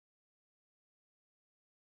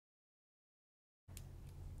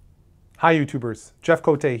Hi YouTubers, Jeff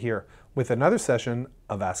Cote here with another session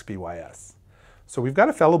of Ask BYS. So we've got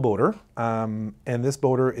a fellow boater, and this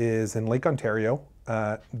boater is in Lake Ontario,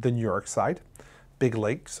 the New York side, big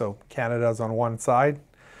lake, so Canada's on one side,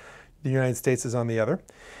 the United States is on the other.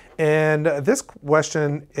 And this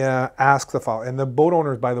question asks the following, and the boat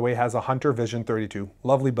owner, by the way, has a Hunter Vision 32.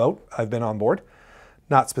 Lovely boat, I've been on board.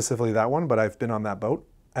 Not specifically that one, but I've been on that boat.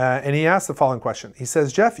 And he asked the following question. He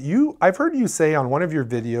says, Jeff, I've heard you say on one of your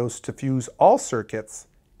videos to fuse all circuits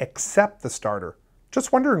except the starter.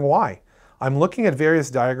 Just wondering why. I'm looking at various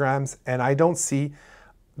diagrams and I don't see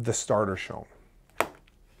the starter shown.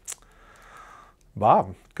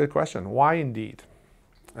 Bob, good question. Why indeed?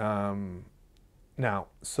 Now,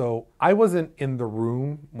 so I wasn't in the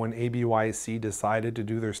room when ABYC decided to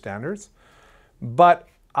do their standards, but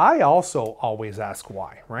I also always ask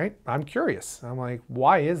why, right? I'm curious. I'm like,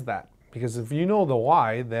 why is that? Because if you know the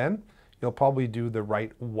why, then you'll probably do the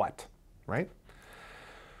right what, right?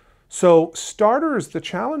 So starters, the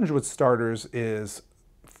challenge with starters is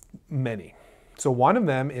many. So one of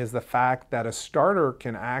them is the fact that a starter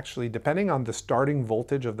can actually, depending on the starting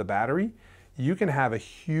voltage of the battery, you can have a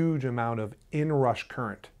huge amount of inrush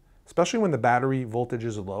current, especially when the battery voltage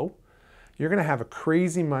is low. You're going to have a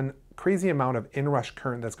crazy amount of inrush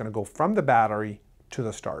current that's going to go from the battery to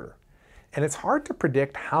the starter. And it's hard to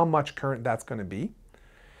predict how much current that's going to be.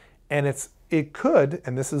 And it could,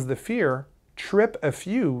 and this is the fear, trip a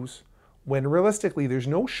fuse when realistically there's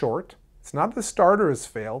no short. It's not the starter has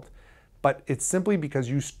failed, but it's simply because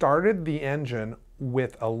you started the engine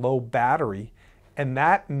with a low battery. And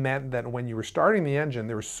that meant that when you were starting the engine,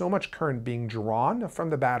 there was so much current being drawn from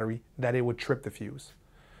the battery that it would trip the fuse.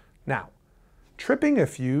 Now, tripping a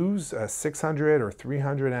fuse, a 600 or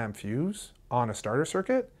 300 amp fuse on a starter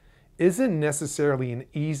circuit isn't necessarily an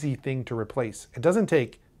easy thing to replace. It doesn't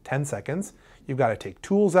take 10 seconds. You've got to take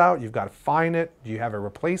tools out, you've got to find it. Do you have a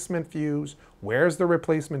replacement fuse? Where's the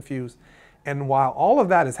replacement fuse? And while all of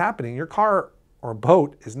that is happening, your car or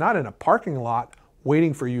boat is not in a parking lot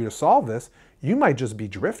waiting for you to solve this. You might just be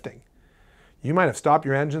drifting. You might have stopped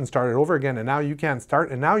your engine, started over again, and now you can't start,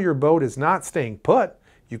 and now your boat is not staying put.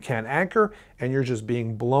 You can't anchor, and you're just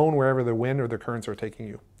being blown wherever the wind or the currents are taking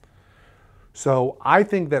you. So I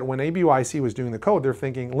think that when ABYC was doing the code, they're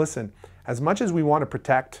thinking, listen, as much as we want to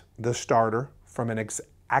protect the starter from an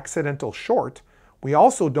accidental short, we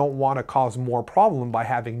also don't want to cause more problem by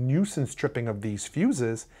having nuisance tripping of these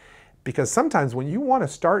fuses, because sometimes when you want to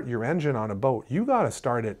start your engine on a boat, you got to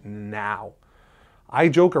start it now. I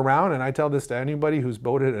joke around and I tell this to anybody who's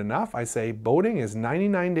boated enough. I say boating is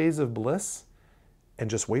 99 days of bliss, and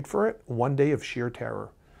just wait for it, one day of sheer terror.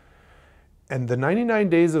 And the 99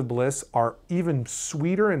 days of bliss are even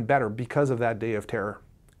sweeter and better because of that day of terror.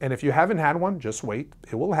 And if you haven't had one, just wait,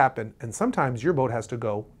 it will happen. And sometimes your boat has to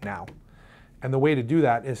go now. And the way to do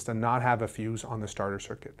that is to not have a fuse on the starter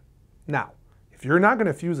circuit. Now, if you're not going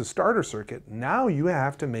to fuse a starter circuit, now you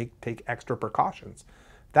have to take extra precautions.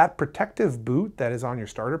 That protective boot that is on your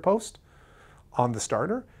starter post, on the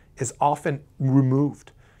starter, is often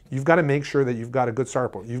removed. You've got to make sure that you've got a good starter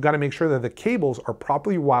port. You've got to make sure that the cables are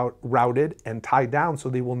properly routed and tied down so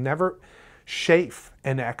they will never chafe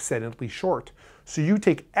and accidentally short. So you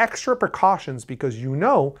take extra precautions because you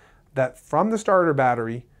know that from the starter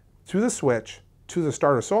battery to the switch to the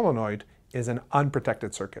starter solenoid is an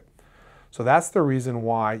unprotected circuit. So that's the reason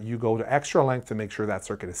why you go to extra length to make sure that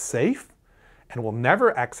circuit is safe and will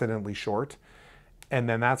never accidentally short. And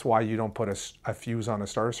then that's why you don't put a fuse on a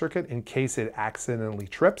starter circuit in case it accidentally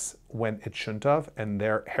trips when it shouldn't have, and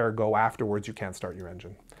their hair go afterwards, you can't start your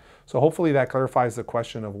engine. So hopefully that clarifies the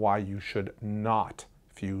question of why you should not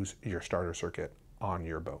fuse your starter circuit on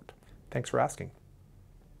your boat. Thanks for asking.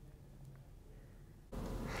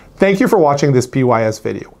 Thank you for watching this PYS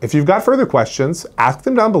video. If you've got further questions, ask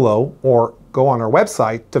them down below or go on our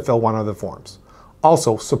website to fill one of the forms.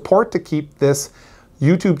 Also, support to keep this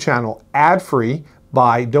YouTube channel ad-free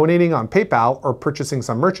by donating on PayPal or purchasing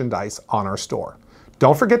some merchandise on our store.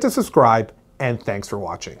 Don't forget to subscribe, and thanks for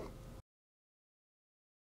watching.